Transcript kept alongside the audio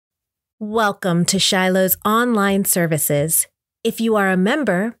Welcome to Shiloh's online services. If you are a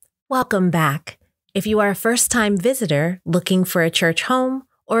member, welcome back. If you are a first-time visitor looking for a church home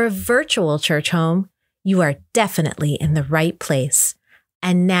or a virtual church home, you are definitely in the right place.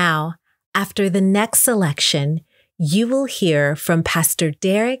 And now, after the next selection, you will hear from Pastor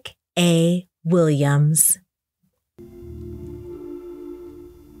Derek A. Williams.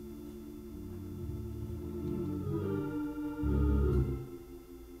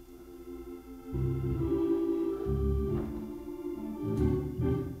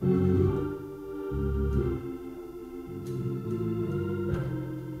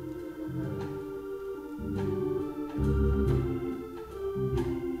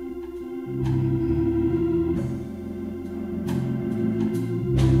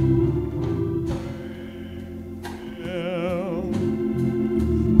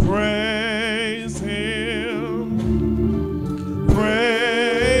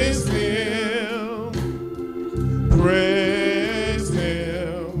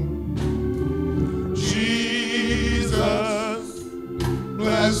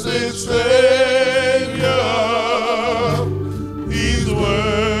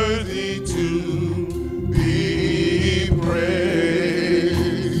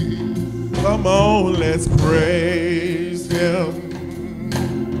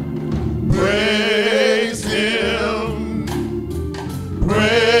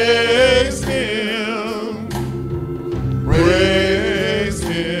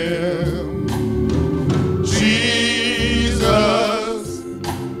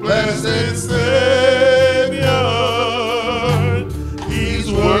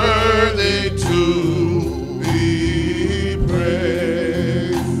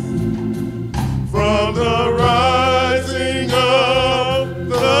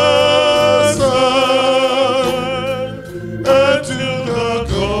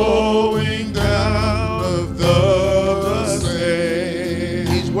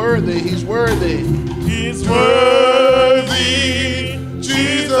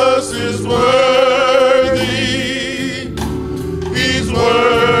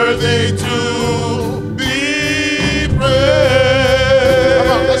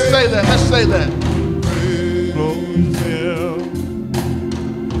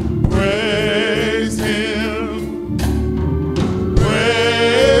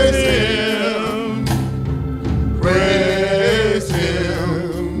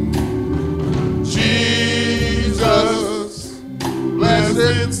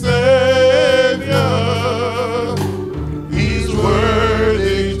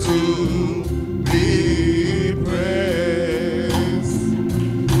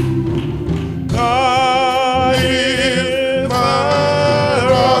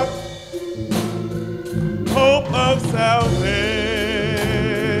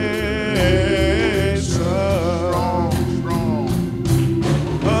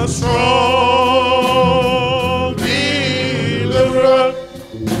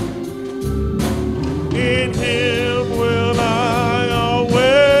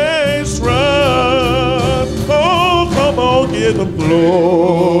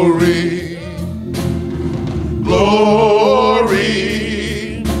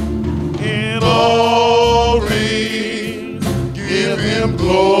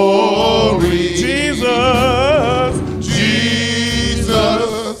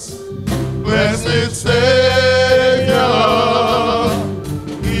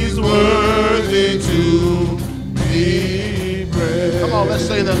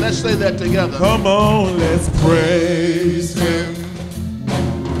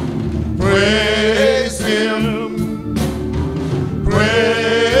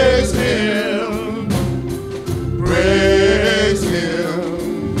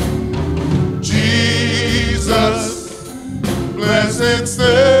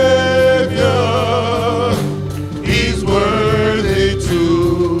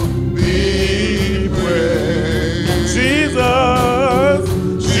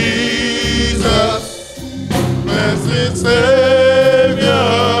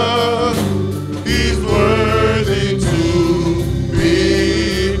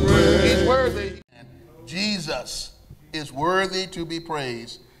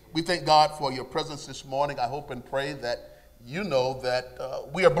 We thank God for your presence this morning. I hope and pray that you know that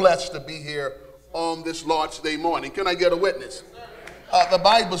we are blessed to be here on this Lord's Day morning. Can I get a witness? The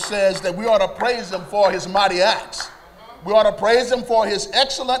Bible says that we ought to praise him for his mighty acts. We ought to praise him for his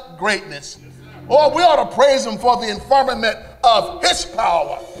excellent greatness. Or we ought to praise him for the firmament of his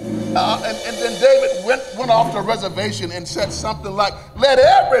power. And then David went off the reservation and said something like, let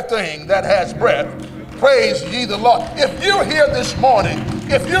everything that has breath praise ye the Lord. If you're here this morning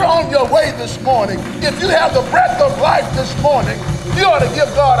If you're on your way this morning, if you have the breath of life this morning, you ought to give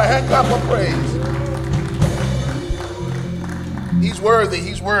God a hand clap of praise. He's worthy,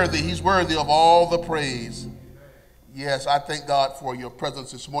 he's worthy, he's worthy of all the praise. Yes, I thank God for your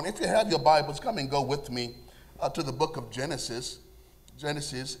presence this morning. If you have your Bibles, come and go with me to the book of Genesis,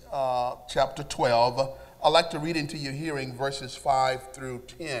 chapter 12. I'd like to read into your hearing verses 5 through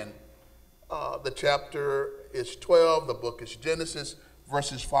 10. The chapter is 12, the book is Genesis,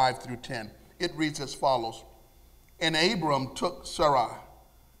 verses 5 through 10. It reads as follows. And Abram took Sarai,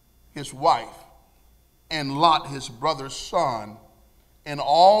 his wife, and Lot, his brother's son, and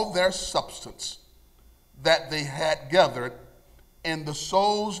all their substance that they had gathered, and the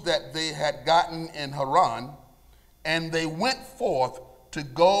souls that they had gotten in Haran, and they went forth to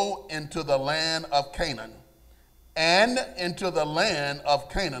go into the land of Canaan. And into the land of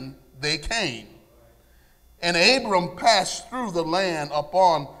Canaan they came. And Abram passed through the land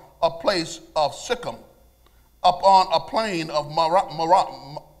upon a place of Shechem, upon a plain of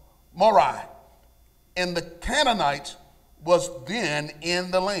Moriah. And the Canaanites was then in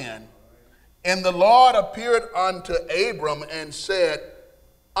the land. And the Lord appeared unto Abram and said,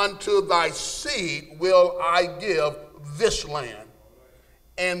 unto thy seed will I give this land.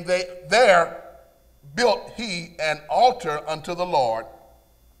 And there built he an altar unto the Lord,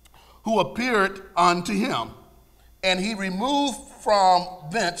 who appeared unto him. And he removed from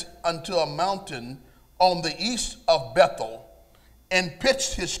thence unto a mountain on the east of Bethel, and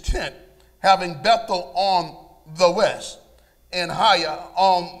pitched his tent, having Bethel on the west, and Hiah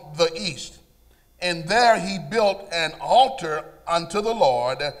on the east. And there he built an altar unto the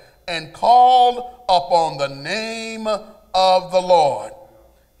Lord, and called upon the name of the Lord.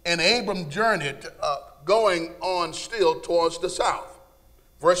 And Abram journeyed, going on still towards the south.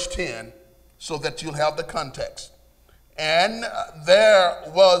 Verse 10, so that you'll have the context. And there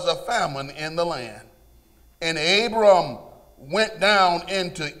was a famine in the land. And Abram went down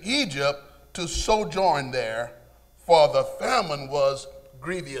into Egypt to sojourn there, for the famine was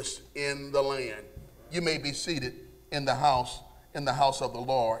grievous in the land. You may be seated in the house of the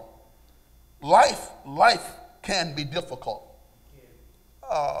Lord. Life can be difficult.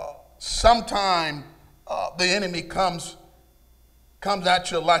 Sometimes the enemy comes at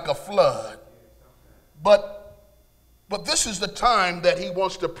you like a flood. But this is the time that he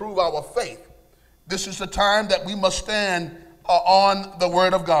wants to prove our faith. This is the time that we must stand on the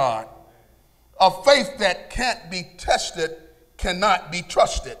word of God. A faith that can't be tested cannot be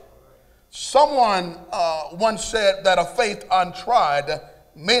trusted. Someone once said that a faith untried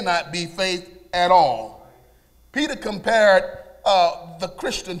may not be faith at all. Peter compared the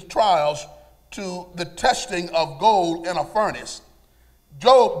Christian trials to the testing of gold in a furnace.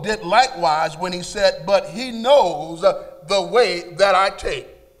 Job did likewise when he said, but he knows the way that I take.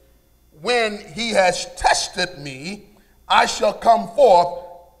 When he has tested me, I shall come forth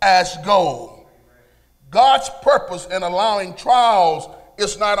as gold. God's purpose in allowing trials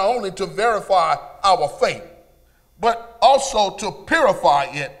is not only to verify our faith, but also to purify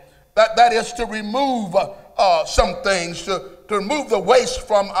it. That is to remove some things, to remove the waste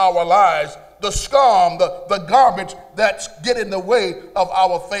from our lives, the scum, the garbage that's getting in the way of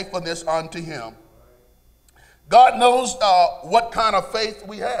our faithfulness unto him. God knows what kind of faith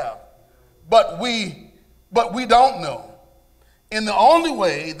we have, but we don't know. And the only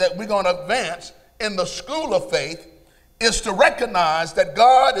way that we're going to advance in the school of faith is to recognize that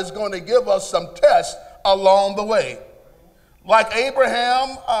God is going to give us some tests along the way. Like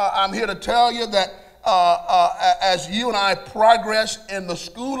Abraham, I'm here to tell you that as you and I progress in the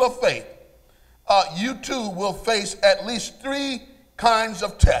school of faith, you too will face at least 3 kinds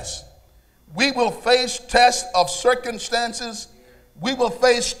of tests. We will face tests of circumstances, we will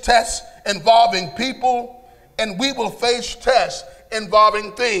face tests involving people, and we will face tests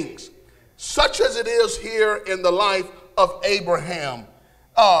involving things, such as it is here in the life of Abraham.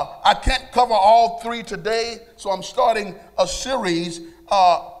 I can't cover all 3 today, so I'm starting a series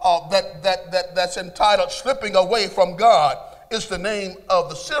that's entitled Slipping Away from God. Is the name of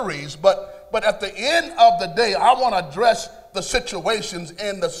the series, but at the end of the day, I want to address the situations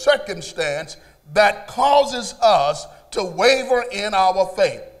and the circumstance that causes us to waver in our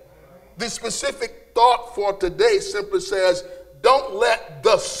faith. The specific thought for today simply says, don't let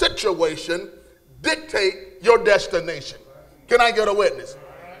the situation dictate your destination. Can I get a witness?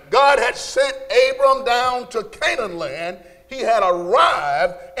 God had sent Abram down to Canaan land. He had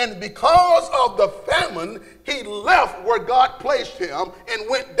arrived, and because of the famine, he left where God placed him and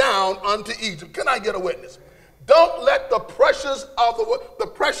went down unto Egypt. Can I get a witness? Don't let the pressures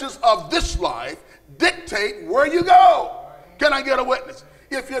of this life dictate where you go. Can I get a witness?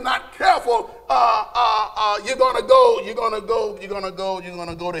 if you're not careful, you're gonna go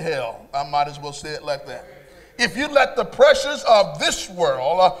to hell. I might as well say it like that. If you let the pressures of this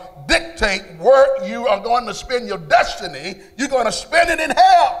world dictate where you are going to spend your destiny, you're going to spend it in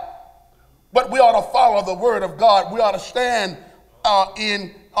hell. But we ought to follow the word of God. We ought to stand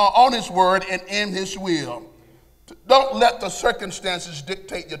on his word and in his will. Don't let the circumstances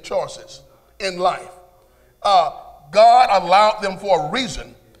dictate your choices in life. God allowed them for a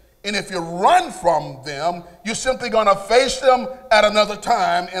reason. And if you run from them, you're simply going to face them at another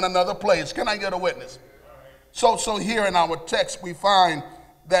time in another place. Can I get a witness? So here in our text, we find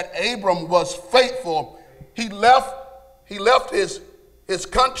that Abram was faithful. He left his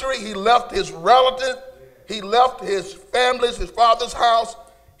country. He left his relative. He left his family's, his father's house.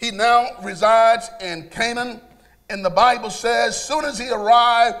 He now resides in Canaan. And the Bible says, as soon as he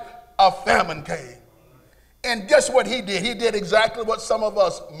arrived, a famine came. And guess what he did? He did exactly what some of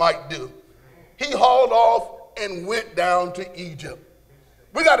us might do. He hauled off and went down to Egypt.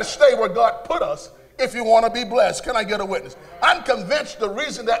 We got to stay where God put us if you want to be blessed. Can I get a witness? I'm convinced the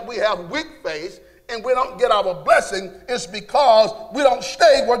reason that we have weak faith and we don't get our blessing is because we don't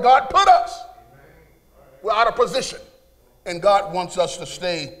stay where God put us. We're out of position. And God wants us to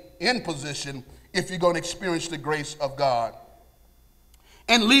stay in position if you're going to experience the grace of God.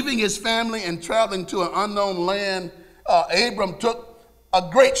 And leaving his family and traveling to an unknown land, Abram took a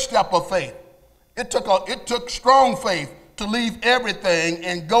great step of faith. It took strong faith to leave everything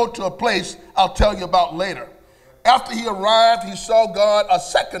and go to a place I'll tell you about later. After he arrived, he saw God a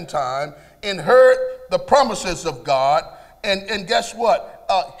second time and heard the promises of God. And guess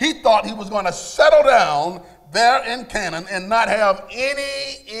what? He thought he was going to settle down there in Canaan and not have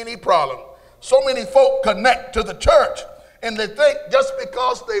any problem. So many folk connect to the church and they think just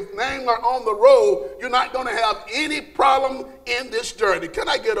because they've named her on the road, you're not going to have any problem in this journey. Can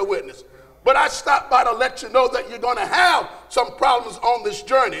I get a witness? But I stopped by to let you know that you're going to have some problems on this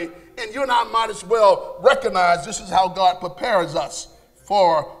journey, and you and I might as well recognize this is how God prepares us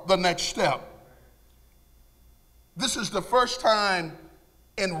for the next step. This is the first time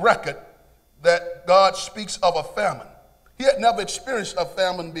in record that God speaks of a famine. He had never experienced a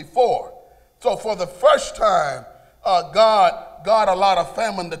famine before. So for the first time, God allowed a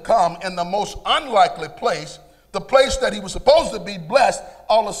famine to come in the most unlikely place, the place that he was supposed to be blessed.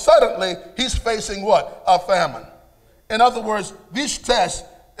 All of a sudden, he's facing what? A famine. In other words, these tests,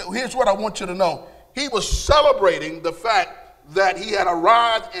 here's what I want you to know. He was celebrating the fact that he had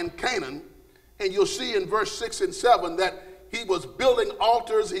arrived in Canaan, and you'll see in verse 6 and 7 that he was building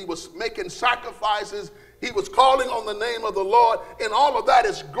altars, he was making sacrifices, he was calling on the name of the Lord, and all of that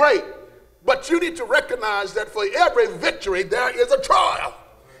is great. But you need to recognize that for every victory, there is a trial,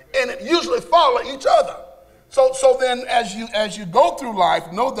 and it usually follows each other. So then as you go through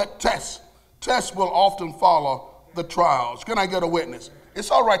life, know that tests will often follow the trials. Can I get a witness?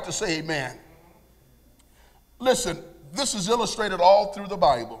 It's all right to say amen. Listen, this is illustrated all through the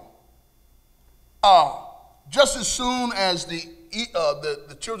Bible. Just as soon as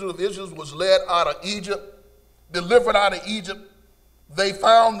the children of Israel was led out of Egypt, delivered out of Egypt, they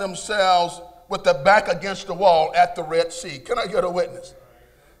found themselves with their back against the wall at the Red Sea. Can I get a witness?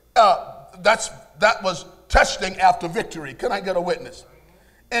 That was testing after victory. Can I get a witness?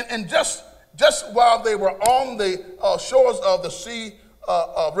 And just while they were on the shores of the sea,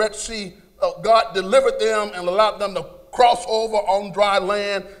 Red Sea, God delivered them and allowed them to cross over on dry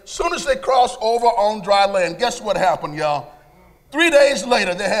land. Soon as they crossed over on dry land, guess what happened, y'all? 3 days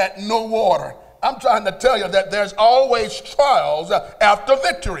later, they had no water. I'm trying to tell you that there's always trials after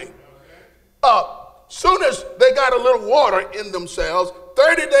victory. Soon as they got a little water in themselves,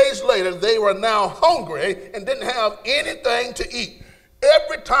 30 days later, they were now hungry and didn't have anything to eat.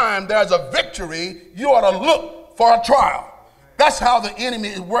 Every time there's a victory, you ought to look for a trial. That's how the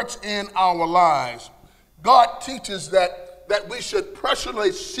enemy works in our lives. God teaches that we should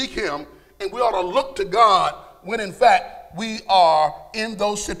personally seek him, and we ought to look to God when in fact we are in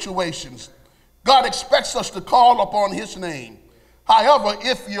those situations. God expects us to call upon his name. However,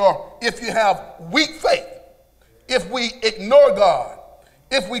 if you have weak faith, if we ignore God,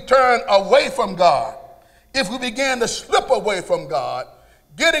 if we turn away from God, if we begin to slip away from God,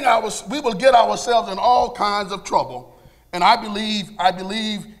 we will get ourselves in all kinds of trouble. And I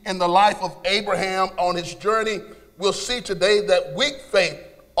believe in the life of Abraham on his journey, we'll see today that weak faith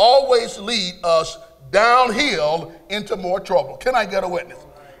always leads us downhill into more trouble. Can I get a witness?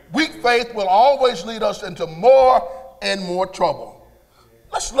 Weak faith will always lead us into more and more trouble.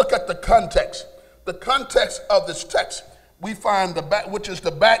 Let's look at the context. The context of this text, we find which is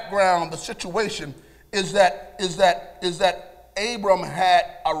the background, the situation, is that Abram had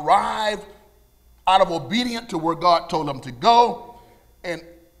arrived out of obedience to where God told him to go.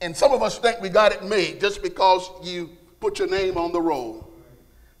 And some of us think we got it made just because you put your name on the roll.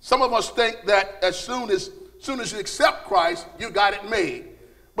 Some of us think that as soon as you accept Christ, you got it made.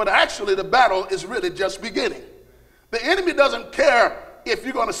 But actually, the battle is really just beginning. The enemy doesn't care if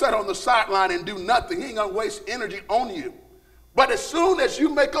you're going to sit on the sideline and do nothing. He ain't going to waste energy on you. But as soon as you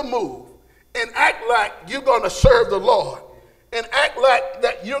make a move and act like you're going to serve the Lord and act like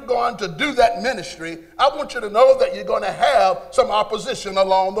that you're going to do that ministry, I want you to know that you're going to have some opposition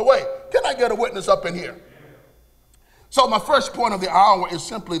along the way. Can I get a witness up in here? So my first point of the hour is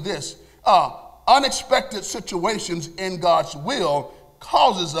simply this. Unexpected situations in God's will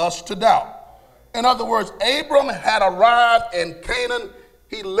causes us to doubt. In other words, Abram had arrived in Canaan.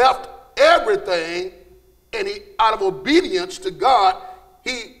 He left everything, and out of obedience to God,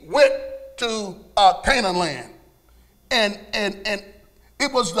 he went to Canaan land. And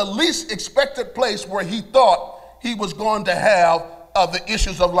it was the least expected place where he thought he was going to have the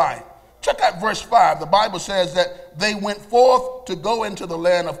issues of life. Check out verse 5. The Bible says that they went forth to go into the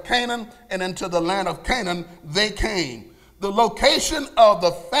land of Canaan, and into the land of Canaan they came. The location of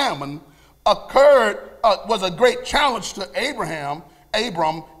the famine was a great challenge to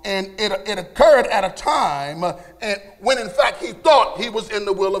Abram, and it occurred at a time when in fact he thought he was in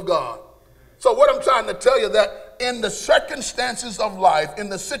the will of God. So what I'm trying to tell you, that in the circumstances of life, in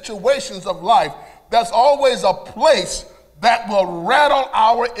the situations of life, there's always a place that will rattle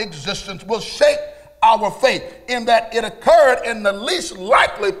our existence, will shake our faith, in that it occurred in the least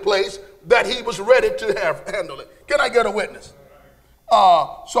likely place that he was ready to handle it. Can I get a witness?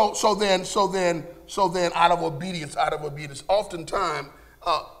 So then, out of obedience, oftentimes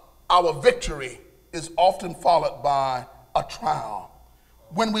our victory is often followed by a trial.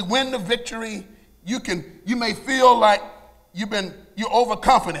 When we win the victory, you may feel like you're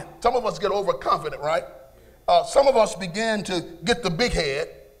overconfident. Some of us get overconfident, right? Some of us begin to get the big head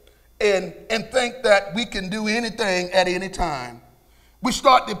and think that we can do anything at any time. We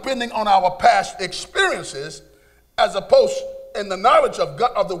start depending on our past experiences as opposed in the knowledge of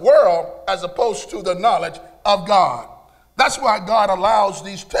God, of the world, as opposed to the knowledge of God. That's why God allows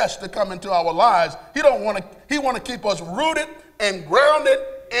these tests to come into our lives. He want to keep us rooted and grounded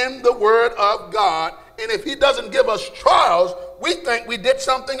in the Word of God. And if He doesn't give us trials, we think we did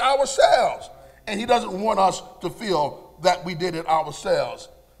something ourselves. And He doesn't want us to feel that we did it ourselves.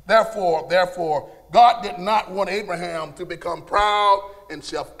 Therefore, God did not want Abraham to become proud and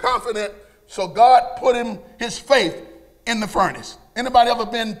self-confident. So God put his faith in the furnace. Anybody ever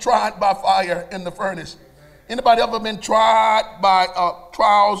been tried by fire in the furnace? Anybody ever been tried by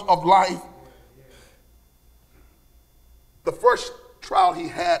trials of life? The first trial he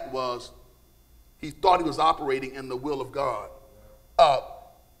had was he thought he was operating in the will of God.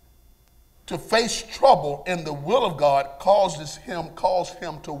 To face trouble in the will of God caused him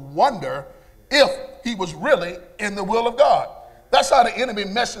to wonder if he was really in the will of God. That's how the enemy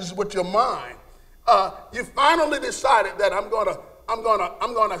messes with your mind. You finally decided that I'm gonna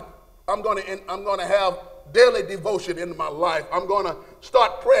have daily devotion in my life. I'm gonna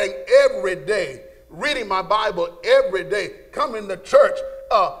start praying every day, reading my Bible every day, coming to church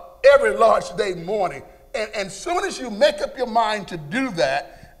every Lord's Day morning. And soon as you make up your mind to do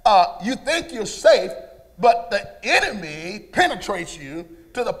that, you think you're safe, but the enemy penetrates you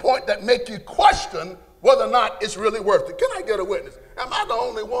to the point that makes you question whether or not it's really worth it. Can I get a witness? Am I the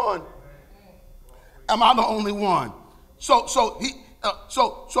only one? Am I the only one? So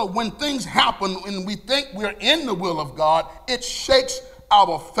when things happen and we think we're in the will of God, it shakes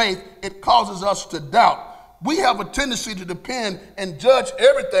our faith. It causes us to doubt. We have a tendency to depend and judge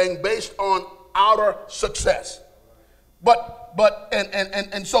everything based on outer success.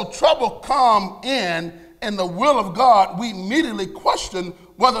 So trouble come in the will of God, we immediately question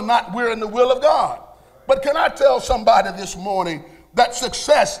whether or not we're in the will of God. But can I tell somebody this morning that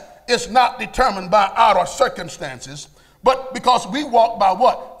success is not determined by outer circumstances, but because we walk by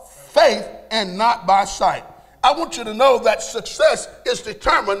what? Faith and not by sight. I want you to know that success is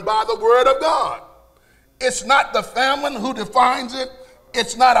determined by the Word of God. It's not the famine who defines it.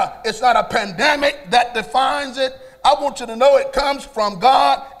 It's not a pandemic that defines it. I want you to know it comes from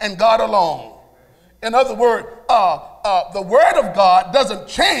God and God alone. In other words, the Word of God doesn't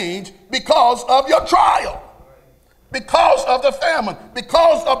change because of your trial, because of the famine,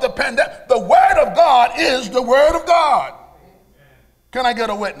 because of the pandemic. The Word of God is the Word of God. Can I get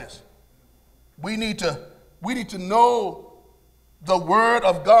a witness? We need to know the Word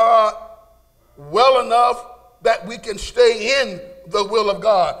of God well enough that we can stay in the will of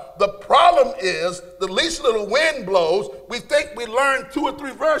God. The problem is the least little wind blows. We think we learned 2 or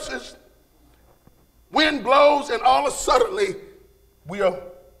 3 verses. Wind blows, and all of a sudden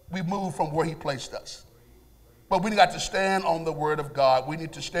we move from where he placed us. But we got to stand on the word of God. We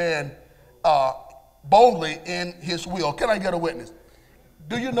need to stand boldly in his will. Can I get a witness?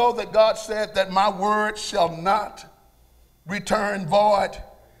 Do you know that God said that my word shall not return void?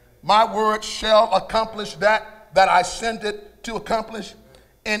 My word shall accomplish that I sent it to accomplish.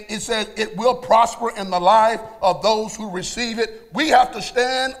 And it says it will prosper in the life of those who receive it. We have to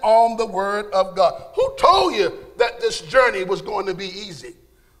stand on the word of God. Who told you that this journey was going to be easy?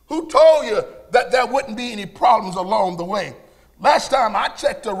 Who told you that there wouldn't be any problems along the way? Last time I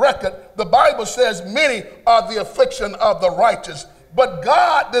checked the record, the Bible says many are the affliction of the righteous, but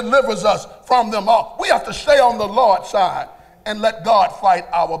God delivers us from them all. We have to stay on the Lord's side and let God fight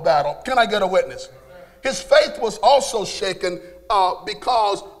our battle. Can I get a witness? His faith was also shaken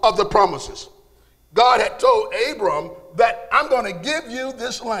because of the promises. God had told Abram that I'm going to give you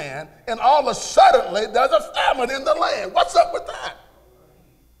this land, and all of a sudden there's a famine in the land. What's up with that?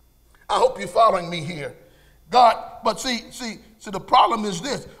 I hope you're following me here. But see, the problem is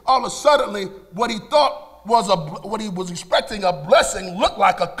this. All of a sudden, what he thought was what he was expecting a blessing looked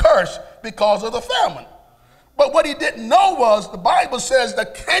like a curse because of the famine. But what he didn't know was the Bible says the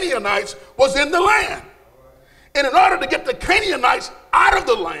Canaanites was in the land. And in order to get the Canaanites out of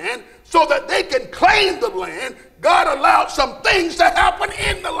the land so that they can claim the land, God allowed some things to happen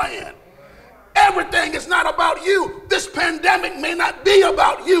in the land. Everything is not about you. This pandemic may not be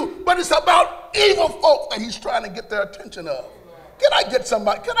about you, but it's about evil folk that he's trying to get their attention of. Can I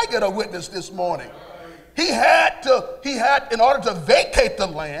get a witness this morning? He had, in order to vacate the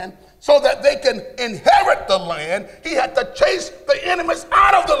land so that they can inherit the land, he had to chase the enemies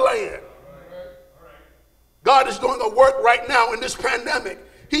out of the land. God is doing a work right now in this pandemic.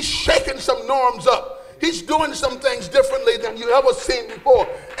 He's shaking some norms up. He's doing some things differently than you ever seen before.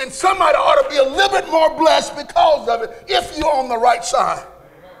 And somebody ought to be a little bit more blessed because of it if you're on the right side.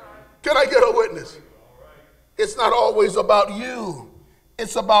 Can I get a witness? It's not always about you.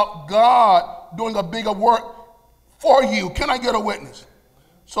 It's about God doing a bigger work for you. Can I get a witness?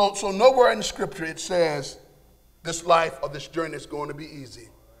 So nowhere in the scripture it says this life or this journey is going to be easy.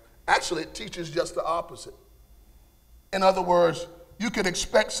 Actually, it teaches just the opposite. In other words, you could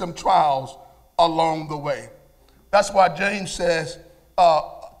expect some trials along the way. That's why James says,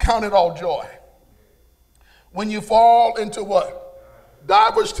 count it all joy. When you fall into what?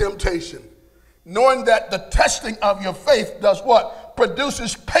 Diverse temptation. Knowing that the testing of your faith does what?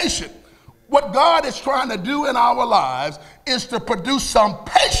 Produces patience. What God is trying to do in our lives is to produce some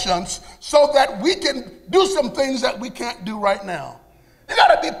patience so that we can do some things that we can't do right now. You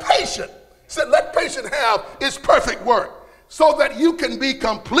got to be patient. Said, let patience have its perfect work so that you can be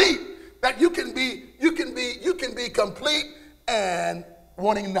complete, that you can be complete and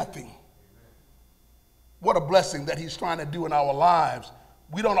wanting nothing. What a blessing that he's trying to do in our lives.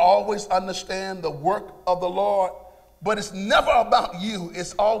 We don't always understand the work of the Lord, but it's never about you.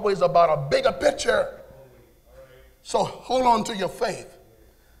 It's always about a bigger picture. So hold on to your faith.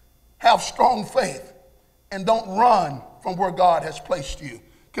 Have strong faith and don't run from where God has placed you.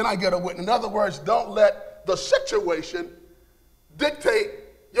 Can I get a witness? In other words, don't let the situation dictate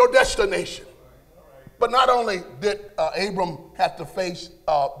your destination. But not only did Abram have to face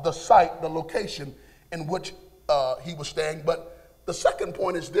the site, the location in which he was staying, but the second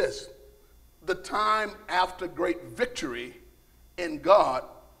point is this. The time after great victory in God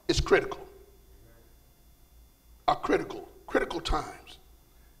is critical. Are critical times.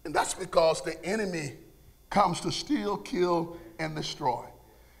 And that's because the enemy comes to steal, kill, and destroy.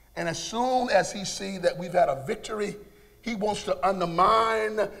 And as soon as he sees that we've had a victory, he wants to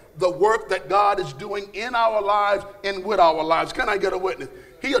undermine the work that God is doing in our lives and with our lives. Can I get a witness?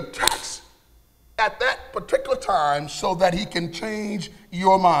 He attacks at that particular time so that he can change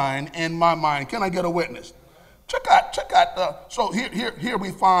your mind and my mind. Can I get a witness? Check out. So here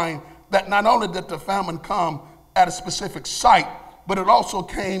we find that not only did the famine come at a specific site, but it also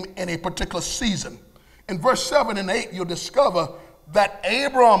came in a particular season. In verse 7 and 8, you'll discover that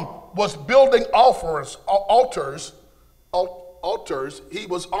Abram was building altars. He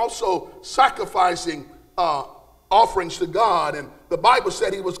was also sacrificing offerings to God. And the Bible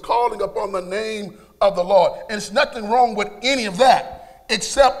said he was calling upon the name of the Lord. And there's nothing wrong with any of that,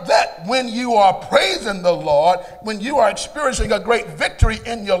 except that when you are praising the Lord, when you are experiencing a great victory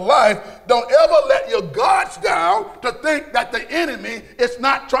in your life, don't ever let your guards down to think that the enemy is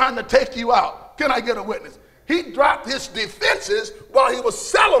not trying to take you out. Can I get a witness? He dropped his defenses while he was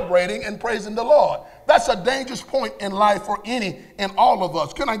celebrating and praising the Lord. That's a dangerous point in life for any and all of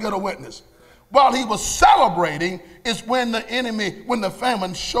us. Can I get a witness? While he was celebrating is when the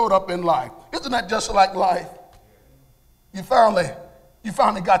famine showed up in life. Isn't that just like life? You finally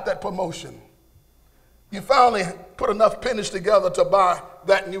got that promotion. You finally put enough pennies together to buy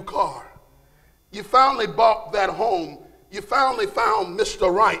that new car. You finally bought that home. You finally found Mr.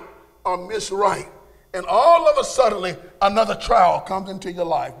 Right or Miss Right. And all of a sudden, another trial comes into your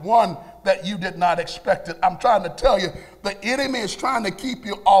life, one that you did not expect it. I'm trying to tell you, the enemy is trying to keep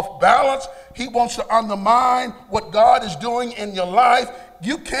you off balance. He wants to undermine what God is doing in your life.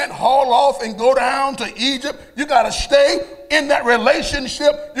 You can't haul off and go down to Egypt. You got to stay in that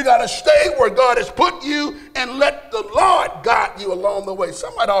relationship. You got to stay where God has put you and let the Lord guide you along the way.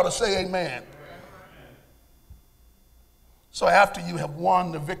 Somebody ought to say amen. So after you have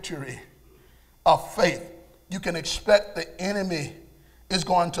won the victory of faith, you can expect the enemy is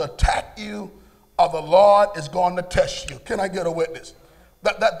going to attack you or the Lord is going to test you. Can I get a witness?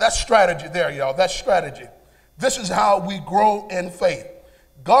 That's strategy there, y'all. That's strategy. This is how we grow in faith.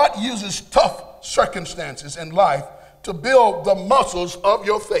 God uses tough circumstances in life to build the muscles of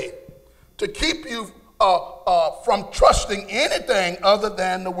your faith, to keep you from trusting anything other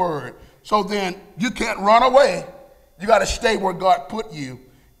than the word. So then you can't run away. You got to stay where God put you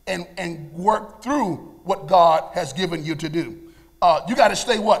and work through what God has given you to do. You got to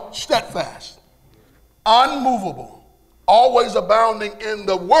stay what? Steadfast, unmovable, always abounding in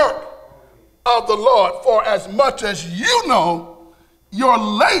the work of the Lord. For as much as you know, your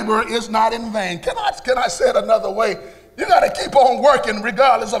labor is not in vain. Can I say it another way? You got to keep on working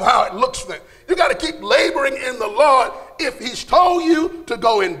regardless of how it looks like. You got to keep laboring in the Lord. If he's told you to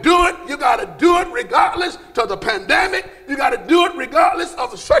go and do it, you got to do it regardless to the pandemic. You got to do it regardless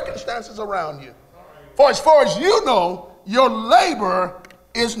of the circumstances around you. For as far as you know, your labor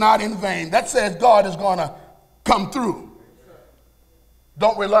is not in vain. That says God is going to come through.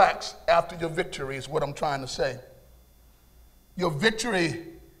 Don't relax after your victory is what I'm trying to say. Your victory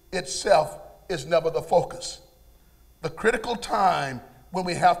itself is never the focus. The critical time when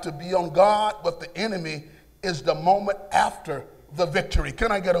we have to be on God with the enemy is the moment after the victory.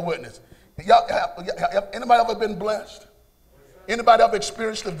 Can I get a witness? Anybody ever been blessed? Anybody ever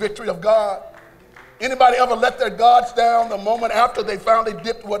experienced the victory of God? Anybody ever let their guards down the moment after they finally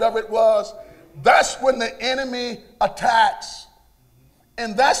dipped whatever it was? That's when the enemy attacks.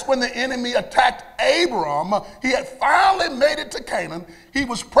 And that's when the enemy attacked Abram. He had finally made it to Canaan. He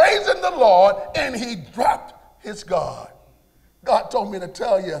was praising the Lord and he dropped his guard. God told me to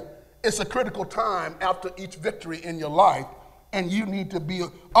tell you, it's a critical time after each victory in your life, and you need to be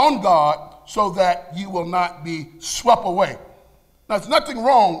on God so that you will not be swept away. Now, there's nothing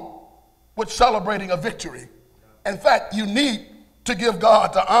wrong with celebrating a victory. In fact, you need to give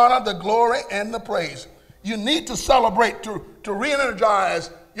God the honor, the glory, and the praise. You need to celebrate to re-energize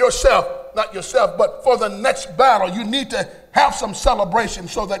yourself, not yourself, but for the next battle. You need to have some celebration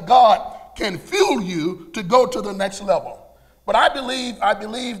so that God can fuel you to go to the next level. But I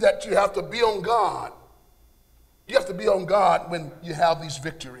believe that you have to be on God. You have to be on God when you have these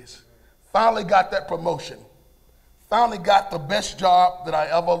victories. Finally got that promotion. Finally got the best job that I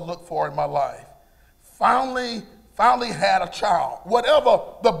ever looked for in my life. Finally had a child. Whatever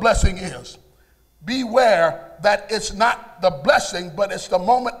the blessing is, beware that it's not the blessing, but it's the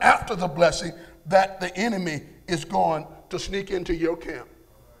moment after the blessing that the enemy is going to sneak into your camp.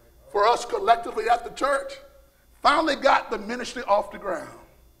 For us collectively at the church, finally got the ministry off the ground.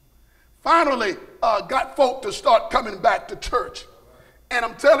 Finally got folk to start coming back to church. And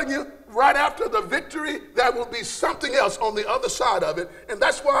I'm telling you, right after the victory, there will be something else on the other side of it. And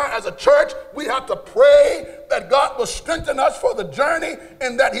that's why as a church, we have to pray that God will strengthen us for the journey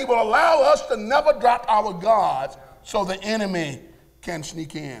and that he will allow us to never drop our guards so the enemy can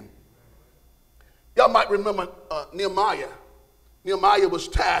sneak in. Y'all might remember Nehemiah. Nehemiah was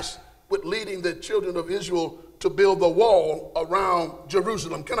tasked with leading the children of Israel to build the wall around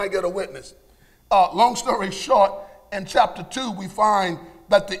Jerusalem. Can I get a witness? Long story short, in chapter 2, we find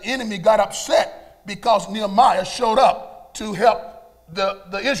that the enemy got upset because Nehemiah showed up to help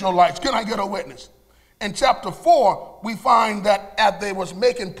the Israelites. Can I get a witness? In chapter 4, we find that as they was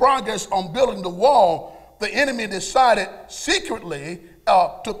making progress on building the wall, the enemy decided secretly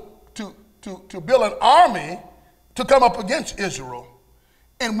to build an army to come up against Israel.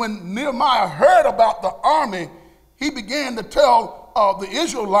 And when Nehemiah heard about the army, he began to tell the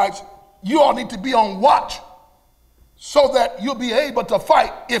Israelites, you all need to be on watch so that you'll be able to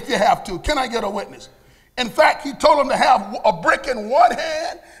fight if you have to. Can I get a witness? In fact, he told them to have a brick in one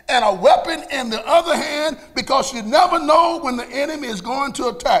hand and a weapon in the other hand, because you never know when the enemy is going to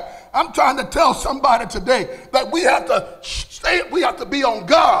attack. I'm trying to tell somebody today that we have to be on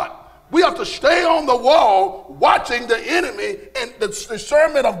guard. We have to stay on the wall watching the enemy and the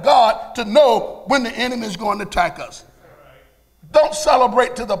discernment of God to know when the enemy is going to attack us. Don't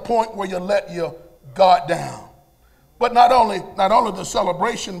celebrate to the point where you let your guard down. But not only the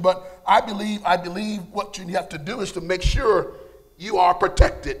celebration, but I believe what you have to do is to make sure you are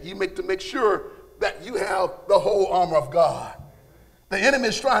protected. To make sure that you have the whole armor of God. The enemy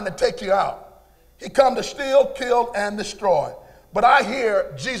is trying to take you out. He come to steal, kill, and destroy. But I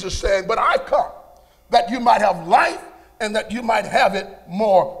hear Jesus saying, but I come that you might have life and that you might have it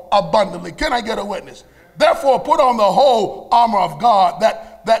more abundantly. Can I get a witness? Therefore, put on the whole armor of God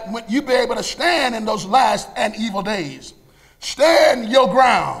that when you be able to stand in those last and evil days. Stand your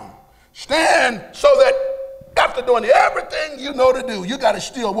ground. Stand so that after doing everything you know to do, you got to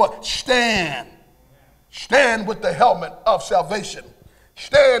still what? Stand. Stand with the helmet of salvation.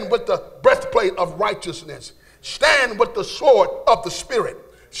 Stand with the breastplate of righteousness. Stand with the sword of the Spirit.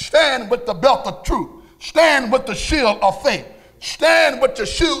 Stand with the belt of truth. Stand with the shield of faith. Stand with your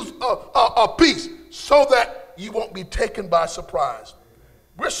shoes of peace, so that you won't be taken by surprise.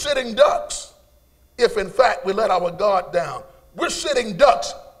 We're sitting ducks if in fact we let our guard down. We're sitting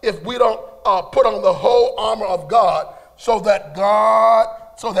ducks if we don't put on the whole armor of God so that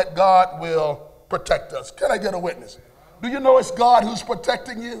God will protect us. Can I get a witness? Do you know it's God who's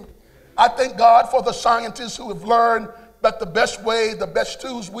protecting you? I thank God for the scientists who have learned that the best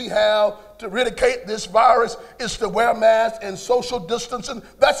tools we have to eradicate this virus is to wear masks and social distancing.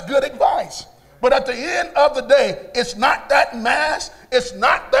 That's good advice. But at the end of the day, it's not that mask, it's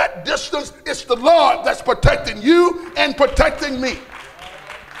not that distance, it's the Lord that's protecting you and protecting me.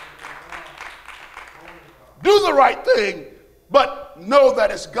 Do the right thing, but know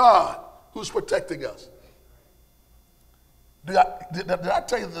that it's God who's protecting us. Did I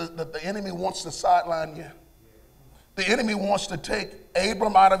tell you that the enemy wants to sideline you? The enemy wants to take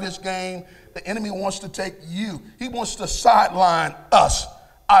Abram out of his game. The enemy wants to take you. He wants to sideline us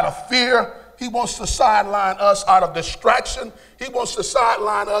out of fear. He wants to sideline us out of distraction. He wants to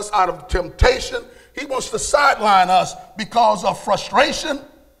sideline us out of temptation. He wants to sideline us because of frustration.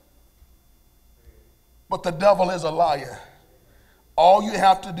 But the devil is a liar. All you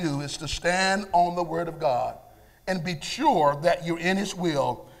have to do is to stand on the word of God and be sure that you're in his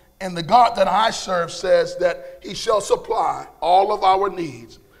will. And the God that I serve says that he shall supply all of our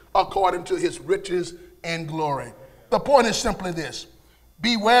needs according to his riches and glory. The point is simply this: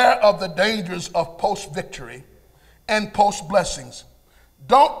 beware of the dangers of post-victory and post-blessings.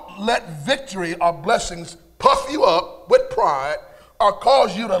 Don't let victory or blessings puff you up with pride or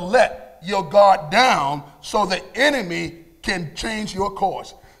cause you to let your guard down so the enemy can change your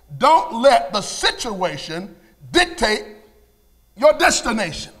course. Don't let the situation dictate your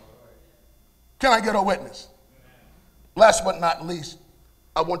destination. Can I get a witness? Last but not least,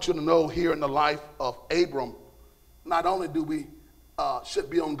 I want you to know here in the life of Abram, not only do we should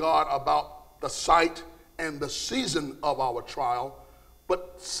be on guard about the site and the season of our trial,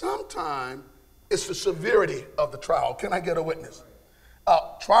 but sometimes it's the severity of the trial. Can I get a witness?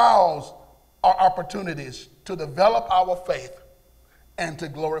 Trials are opportunities to develop our faith and to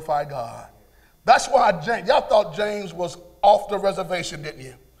glorify God. That's why y'all thought James was off the reservation, didn't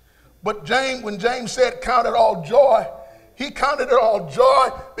you? But when James said, count it all joy, he counted it all joy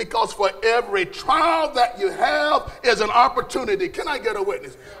because for every trial that you have is an opportunity. Can I get a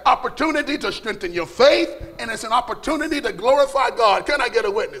witness? Opportunity to strengthen your faith, and it's an opportunity to glorify God. Can I get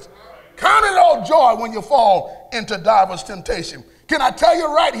a witness? Count it all joy when you fall into diverse temptation. Can I tell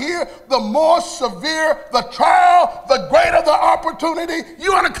you right here, the more severe the trial, the greater the opportunity.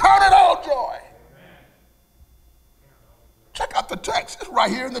 You want to count it all joy. Check out the text. It's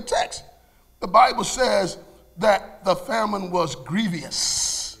right here in the text. The Bible says that the famine was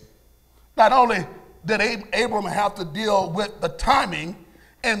grievous. Not only did Abram have to deal with the timing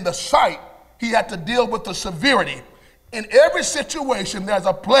and the sight, he had to deal with the severity. In every situation, there's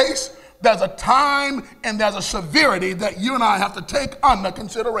a place, there's a time, and there's a severity that you and I have to take under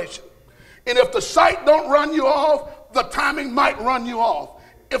consideration. And if the sight don't run you off, the timing might run you off.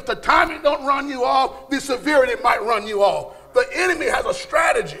 If the timing don't run you off, the severity might run you off. The enemy has a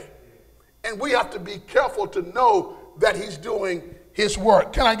strategy, and we have to be careful to know that he's doing his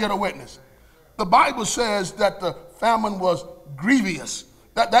work. Can I get a witness? The Bible says that the famine was grievous.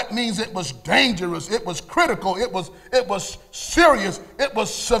 That means it was dangerous, it was critical, it was serious, it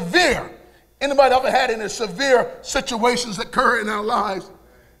was severe. Anybody ever had any severe situations occur in our lives?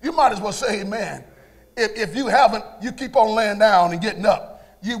 You might as well say amen. If you haven't, you keep on laying down and getting up.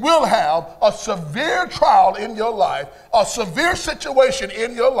 you will have a severe trial in your life, a severe situation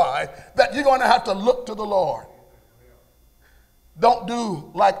in your life that you're going to have to look to the Lord. Don't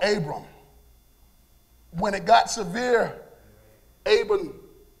do like Abram. When it got severe, Abram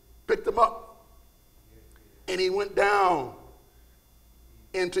picked him up and he went down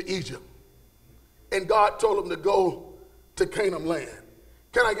into Egypt. And God told him to go to Canaan land.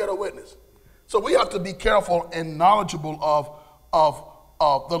 Can I get a witness? So we have to be careful and knowledgeable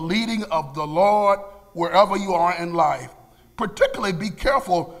of the leading of the Lord wherever you are in life. Particularly be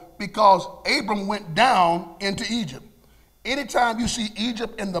careful because Abram went down into Egypt. Anytime you see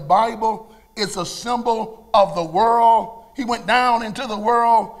Egypt in the Bible, it's a symbol of the world. He went down into the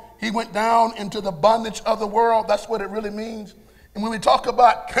world. He went down into the bondage of the world. That's what it really means. And when we talk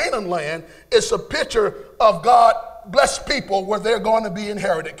about Canaan land, it's a picture of God blessed people where they're going to be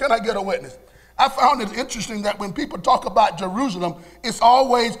inherited. Can I get a witness? I found it interesting that when people talk about Jerusalem, it's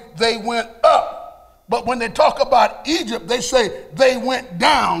always they went up. But when they talk about Egypt, they say they went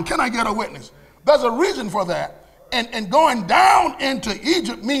down. Can I get a witness? There's a reason for that. And going down into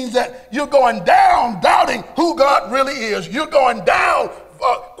Egypt means that you're going down doubting who God really is. You're going down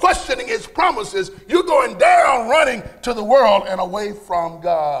questioning his promises. You're going down running to the world and away from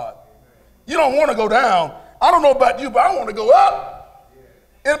God. You don't want to go down. I don't know about you, but I want to go up.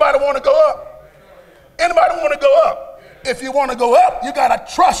 Anybody want to go up? Anybody want to go up? If you want to go up, you got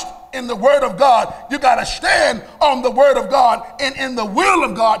to trust in the word of God. You got to stand on the word of God and in the will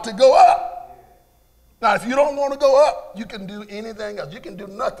of God to go up. Now, if you don't want to go up, you can do anything else. You can do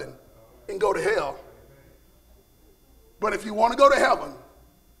nothing and go to hell. But if you want to go to heaven,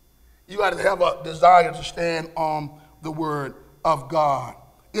 you got to have a desire to stand on the word of God.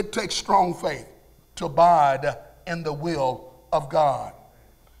 It takes strong faith to abide in the will of God.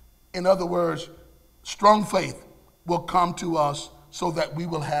 In other words, strong faith will come to us so that we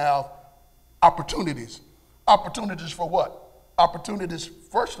will have opportunities. Opportunities for what? Opportunities,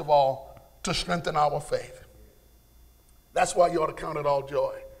 first of all, to strengthen our faith. That's why you ought to count it all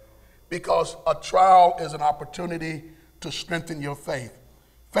joy. Because a trial is an opportunity to strengthen your faith.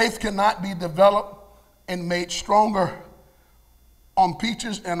 Faith cannot be developed and made stronger on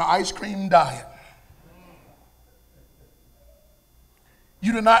peaches and an ice cream diet.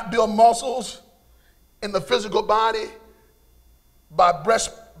 You do not build muscles in the physical body by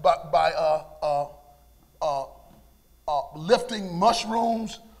lifting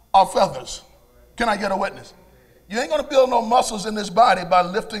mushrooms or feathers. Can I get a witness? You ain't going to build no muscles in this body by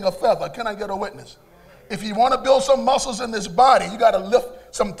lifting a feather. Can I get a witness? If you want to build some muscles in this body, you got to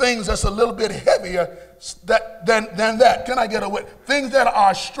lift some things that's a little bit heavier than that. Can I get a witness? Things that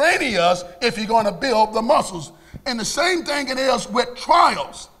are strenuous if you're going to build the muscles. And the same thing it is with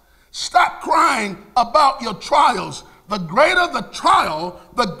trials. Stop crying about your trials. The greater the trial,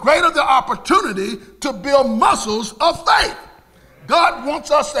 the greater the opportunity to build muscles of faith. God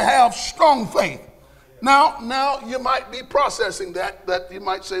wants us to have strong faith. Now you might be processing that you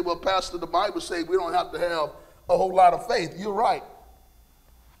might say, well, Pastor, the Bible says we don't have to have a whole lot of faith. You're right.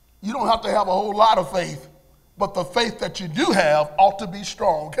 You don't have to have a whole lot of faith, but the faith that you do have ought to be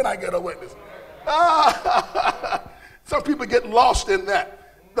strong. Can I get a witness? Some people get lost in that.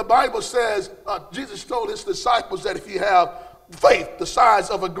 The Bible says, Jesus told his disciples that if you have faith the size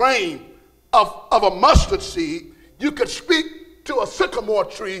of a grain of a mustard seed, you could speak to a sycamore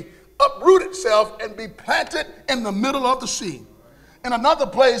tree, uproot itself, and be planted in the middle of the sea. In another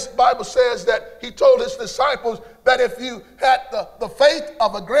place, the Bible says that he told his disciples that if you had the faith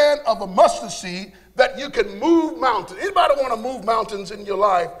of a grain of a mustard seed, that you can move mountains. Anybody want to move mountains in your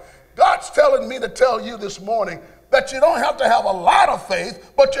life? God's telling me to tell you this morning that you don't have to have a lot of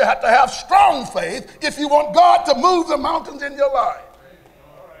faith, but you have to have strong faith if you want God to move the mountains in your life.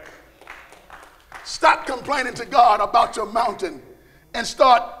 Stop complaining to God about your mountain and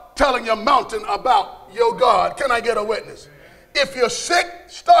start telling your mountain about your God. Can I get a witness? If you're sick,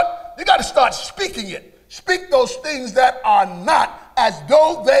 you got to start speaking it. Speak those things that are not as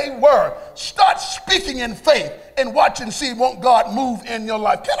though they were. Start speaking in faith and watch and see, won't God move in your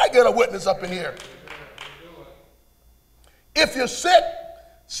life? Can I get a witness up in here? If you're sick,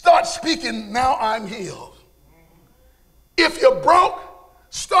 start speaking, now I'm healed. If you're broke,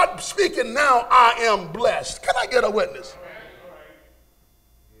 start speaking, now I am blessed. Can I get a witness?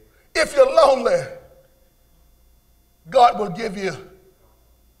 If you're lonely, God will give you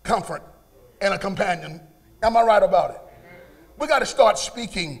comfort and a companion. Am I right about it? We got to start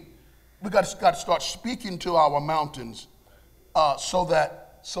speaking. We got to start speaking to our mountains so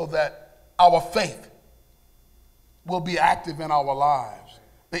that our faith will be active in our lives.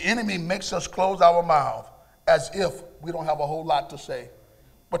 The enemy makes us close our mouth as if we don't have a whole lot to say.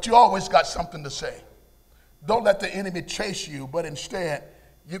 but you always got something to say. Don't let the enemy chase you, but instead,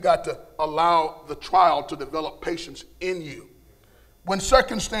 you got to allow the trial to develop patience in you. When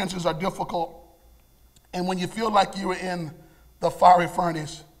circumstances are difficult, and when you feel like you're in the fiery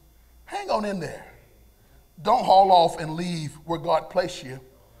furnace, hang on in there. Don't haul off and leave where God placed you.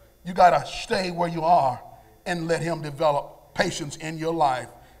 You got to stay where you are and let him develop patience in your life.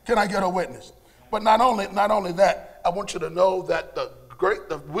 Can I get a witness? But not only that, I want you to know that the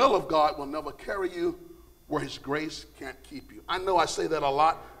will of God will never carry you where his grace can't keep you. I know I say that a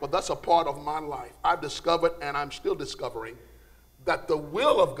lot, but that's a part of my life. I've discovered, and I'm still discovering, that the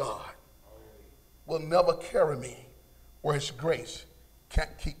will of God will never carry me where his grace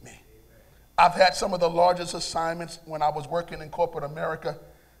can't keep me. I've had some of the largest assignments when I was working in corporate America.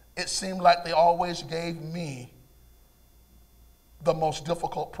 It seemed like they always gave me the most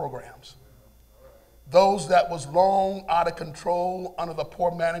difficult programs. Those that was long out of control under the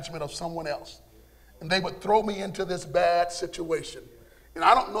poor management of someone else. And they would throw me into this bad situation. And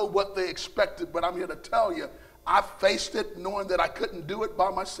I don't know what they expected, but I'm here to tell you, I faced it knowing that I couldn't do it by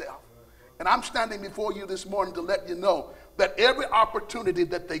myself. And I'm standing before you this morning to let you know that every opportunity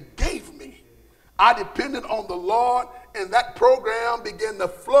that they gave me, I depended on the Lord, and that program began to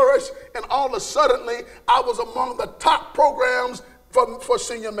flourish, and all of a sudden, I was among the top programs for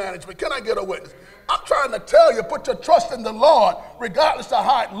senior management. Can I get a witness? I'm trying to tell you, put your trust in the Lord, regardless of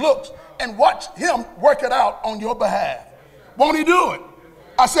how it looks, and watch him work it out on your behalf. Won't he do it?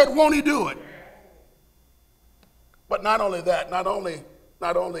 I said, won't he do it? But not only that, not only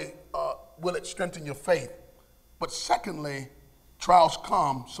will it strengthen your faith, but secondly, trials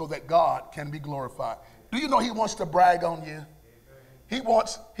come so that God can be glorified. Do you know he wants to brag on you? He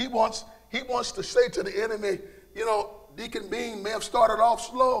wants to say to the enemy, you know, Deacon Beam may have started off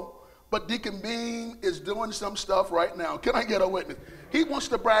slow, but Deacon Beam is doing some stuff right now. Can I get a witness? He wants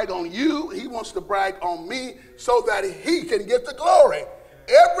to brag on you. He wants to brag on me so that he can get the glory.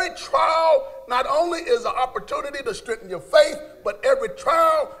 Every trial not only is an opportunity to strengthen your faith, but every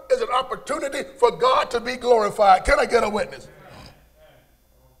trial is an opportunity for God to be glorified. Can I get a witness?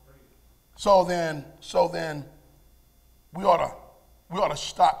 So then we ought to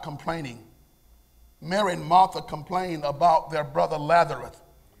stop complaining. Mary and Martha complained about their brother Lazarus,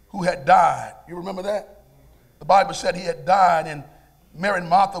 who had died. You remember that? The Bible said he had died, and Mary and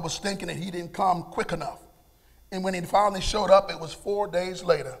Martha was thinking that he didn't come quick enough. And when he finally showed up, it was 4 days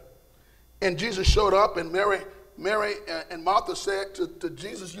later. And Jesus showed up, and Mary and Martha said to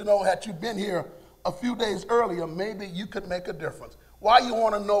Jesus, you know, had you been here a few days earlier, maybe you could make a difference. Why you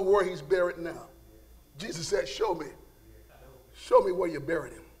want to know where he's buried now? Jesus said, show me. Show me where you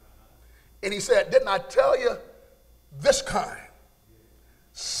buried him. And he said, didn't I tell you this kind?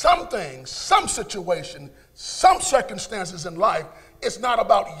 Some things, some situation, some circumstances in life, it's not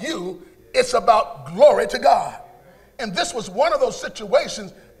about you, it's about glory to God. And this was one of those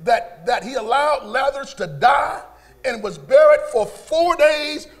situations that he allowed Lazarus to die and was buried for 4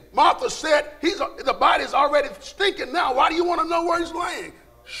 days. Martha said, the body's already stinking now. Why do you want to know where he's laying?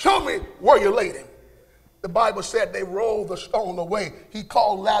 Show me where you laid him. The Bible said they rolled the stone away. He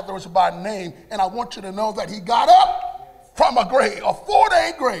called Lazarus by name. And I want you to know that he got up from a grave, a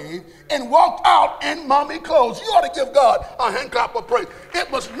 4-day grave, and walked out in mummy clothes. You ought to give God a hand clap of praise.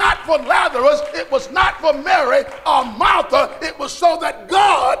 It was not for Lazarus. It was not for Mary or Martha. It was so that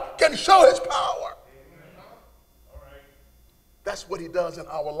God can show his power. That's what he does in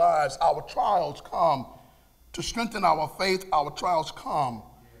our lives. Our trials come to strengthen our faith. Our trials come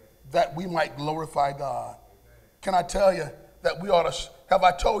that we might glorify God. Can I tell you that we ought to, have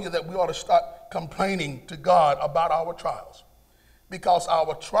I told you that we ought to start complaining to God about our trials? Because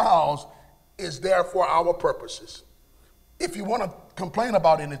our trials is there for our purposes. If you want to complain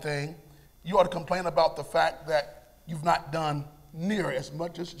about anything, you ought to complain about the fact that you've not done near as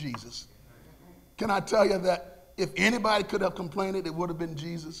much as Jesus. Can I tell you that if anybody could have complained, it would have been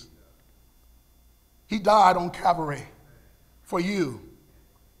Jesus? He died on Calvary for you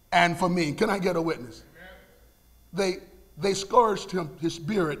and for me. Can I get a witness? They scourged him, his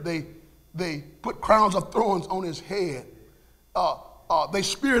spirit. They put crowns of thorns on his head. They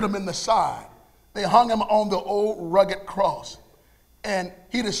speared him in the side. They hung him on the old rugged cross. And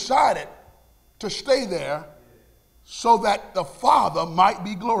he decided to stay there so that the Father might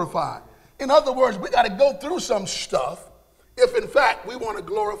be glorified. In other words, we got to go through some stuff if, in fact, we want to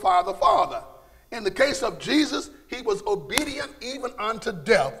glorify the Father. In the case of Jesus, he was obedient even unto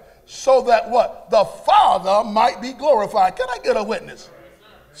death so that what? The Father might be glorified. Can I get a witness?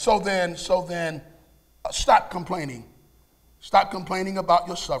 So then, stop complaining. Stop complaining about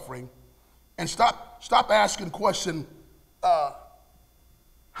your suffering, and stop asking questions.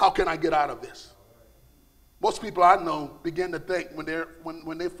 how can I get out of this? Most people I know begin to think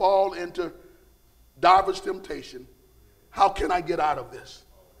when they fall into diverse temptation, how can I get out of this?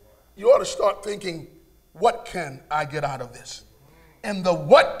 You ought to start thinking, what can I get out of this? And the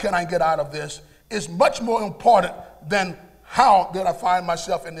what can I get out of this is much more important than how did I find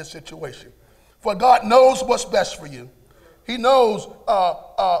myself in this situation. For God knows what's best for you. He knows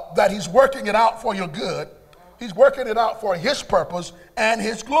that he's working it out for your good. He's working it out for his purpose and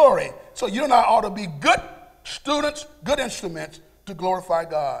his glory. So you and I ought to be good students, good instruments to glorify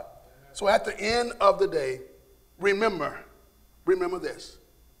God. So at the end of the day, remember this.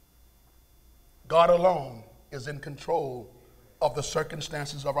 God alone is in control of the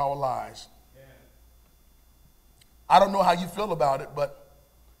circumstances of our lives. I don't know how you feel about it, but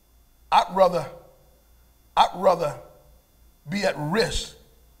I'd rather be at risk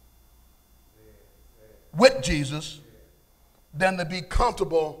with Jesus than to be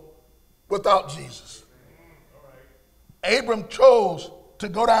comfortable without Jesus. Abram chose to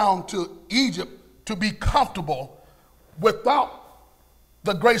go down to Egypt to be comfortable without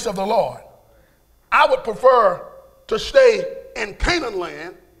the grace of the Lord. I would prefer to stay in Canaan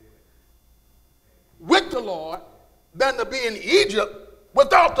land with the Lord than to be in Egypt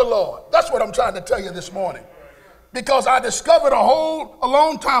without the Lord. That's what I'm trying to tell you this morning. Because I discovered a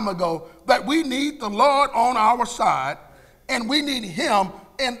long time ago that we need the Lord on our side, and we need him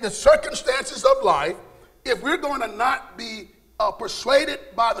in the circumstances of life. If we're going to not be persuaded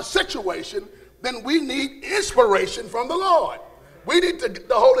by the situation, then we need inspiration from the Lord. We need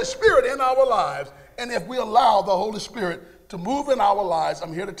the Holy Spirit in our lives. And if we allow the Holy Spirit to move in our lives,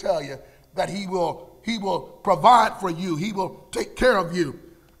 I'm here to tell you that he will provide for you. He will take care of you.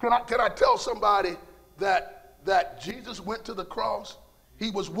 Can I tell somebody that Jesus went to the cross?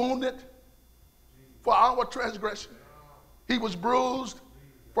 He was wounded for our transgression. He was bruised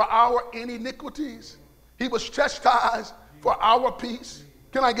for our iniquities. He was chastised for our peace.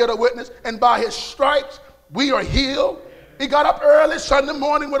 Can I get a witness? And by his stripes, we are healed. He got up early Sunday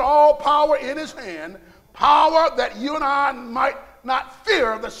morning with all power in his hand, power that you and I might not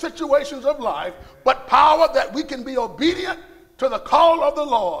fear the situations of life, but power that we can be obedient to the call of the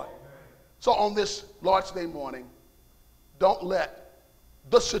Lord. So on this Lord's Day morning, don't let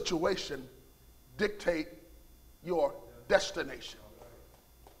the situation dictate your destination.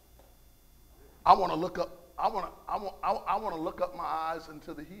 I want to look up. I want to look up my eyes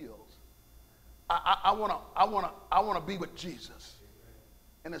into the hills. I want to be with Jesus.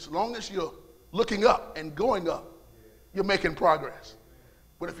 And as long as you're looking up and going up, you're making progress.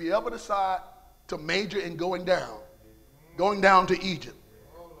 But if you ever decide to major in going down to Egypt,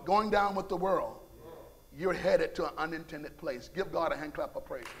 going down with the world, you're headed to an unintended place. Give God a hand clap of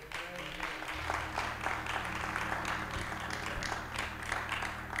praise.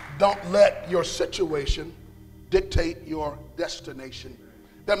 Don't let your situation dictate your destination.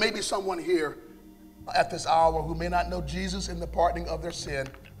 There may be someone here at this hour who may not know Jesus in the pardoning of their sin.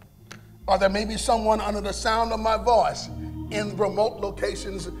 Or there may be someone under the sound of my voice in remote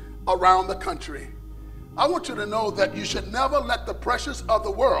locations around the country. I want you to know that you should never let the pressures of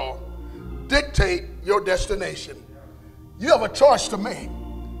the world dictate your destination. You have a choice to make.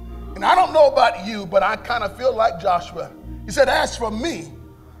 And I don't know about you, but I kind of feel like Joshua. He said, as for me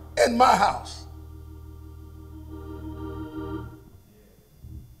and my house,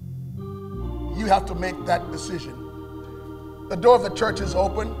 you have to make that decision. The door of the church is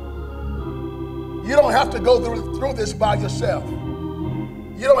open. You don't have to go through this by yourself.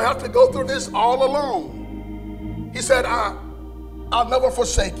 You don't have to go through this all alone. He said, I'll never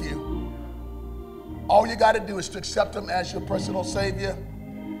forsake you. All you got to do is to accept him as your personal Savior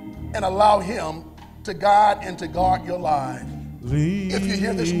and allow him to guide and to guard your life. If you're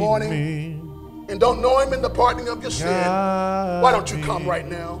here this morning and don't know him in the pardoning of your sin, why don't you come right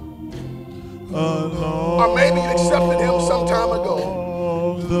now? Or maybe you accepted him some time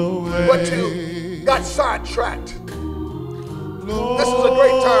ago, but you got sidetracked. This is a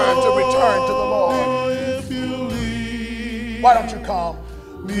great time to return to the Lord. Why don't you come?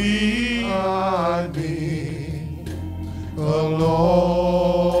 Me along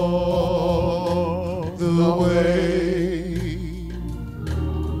the way,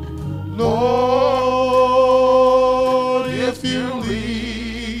 Lord, if you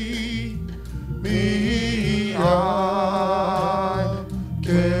lead me, I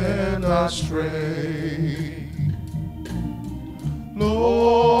cannot stray.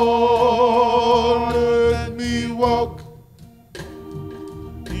 Lord, let me walk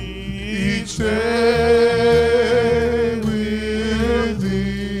each day with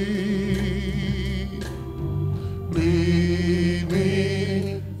thee.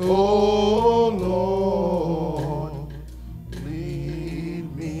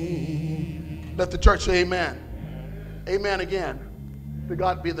 Let the church say amen. Amen again. To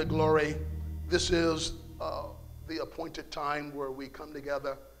God be the glory. This is the appointed time where we come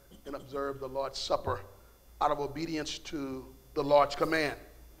together and observe the Lord's Supper out of obedience to the Lord's command.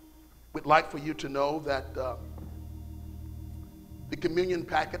 We'd like for you to know that the communion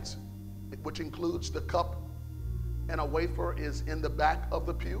packets, which includes the cup and a wafer, is in the back of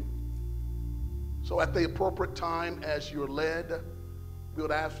the pew. So at the appropriate time, as you're led, we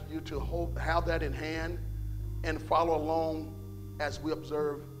would ask you to have that in hand and follow along as we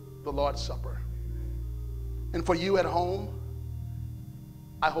observe the Lord's Supper. And for you at home,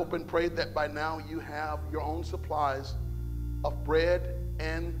 I hope and pray that by now you have your own supplies of bread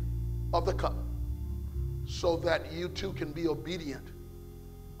and of the cup, so that you too can be obedient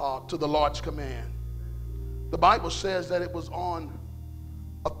to the Lord's command. The Bible says that it was on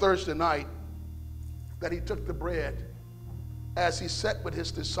a Thursday night that he took the bread as he sat with his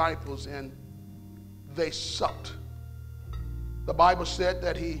disciples and they supped. The Bible said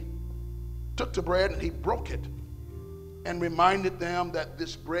that he took the bread and he broke it and reminded them that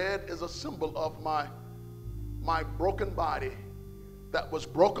this bread is a symbol of my broken body that was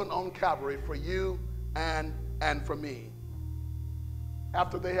broken on Calvary for you and for me.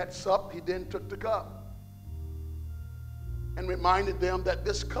 After they had supped, he then took the cup and reminded them that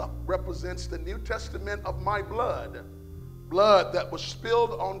this cup represents the New Testament of my blood that was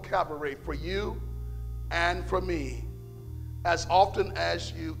spilled on Calvary for you and for me. As often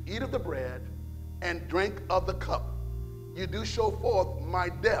as you eat of the bread and drink of the cup, you do show forth my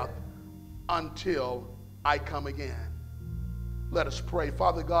death until I come again. Let us pray.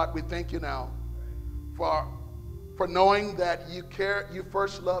 Father God, we thank you now for knowing that you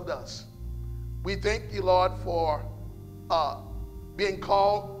first loved us. We thank you, Lord, for being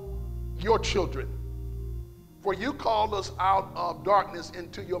called your children. For you called us out of darkness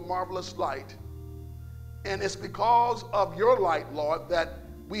into your marvelous light. And it's because of your light, Lord, that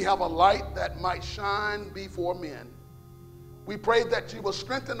we have a light that might shine before men. We pray that you will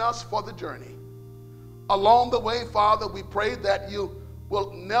strengthen us for the journey. Along the way, Father, we pray that you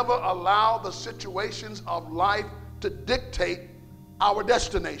will never allow the situations of life to dictate our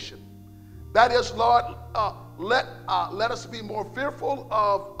destination. That is, Lord, let us be more fearful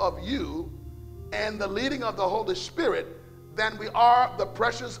of you and the leading of the Holy Spirit than we are the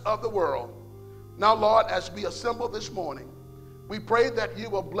pressures of the world. Now, Lord, as we assemble this morning, we pray that you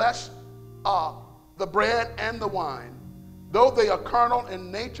will bless the bread and the wine. Though they are carnal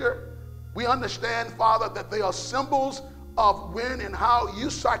in nature, we understand, Father, that they are symbols of when and how you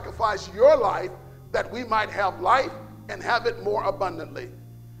sacrifice your life that we might have life and have it more abundantly.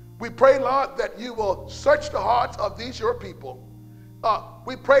 We pray, Lord, that you will search the hearts of these your people.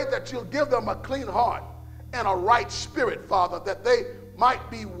 We pray that you'll give them a clean heart and a right spirit, Father, that they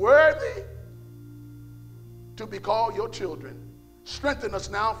might be worthy to be called your children. Strengthen us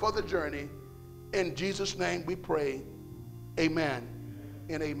now for the journey. In Jesus' name we pray. Amen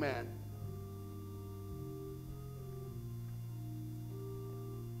and amen.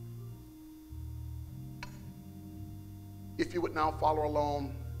 If you would now follow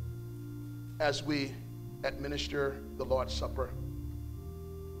along as we administer the Lord's Supper.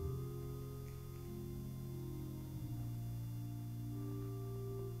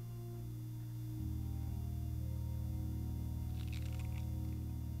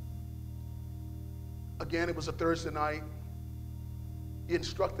 Again, it was a Thursday night. He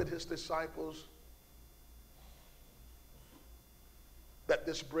instructed his disciples that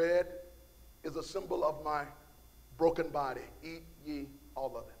this bread is a symbol of my broken body. Eat ye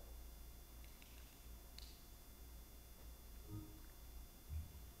all of it.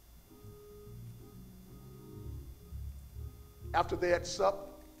 After they had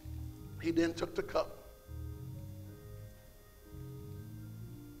supped, he then took the cup.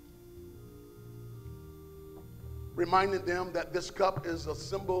 Reminding them that this cup is a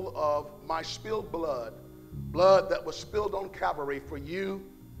symbol of my spilled blood that was spilled on Calvary for you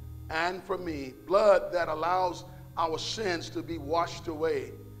and for me, blood that allows our sins to be washed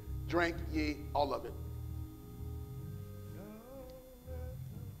away. Drink ye all of it.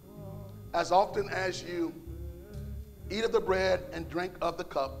 As often as you eat of the bread and drink of the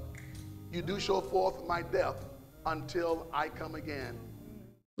cup, you do show forth my death until I come again.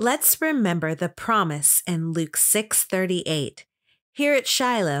 Let's remember the promise in Luke 6:38. Here at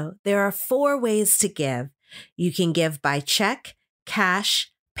Shiloh, there are 4 ways to give. You can give by check,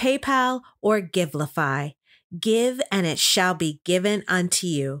 cash, PayPal, or Givelify. Give, and it shall be given unto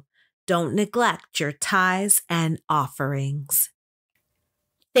you. Don't neglect your tithes and offerings.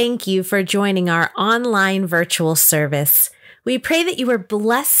 Thank you for joining our online virtual service. We pray that you were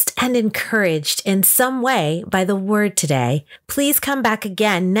blessed and encouraged in some way by the word today. Please come back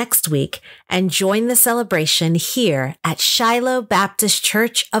again next week and join the celebration here at Shiloh Baptist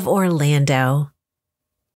Church of Orlando.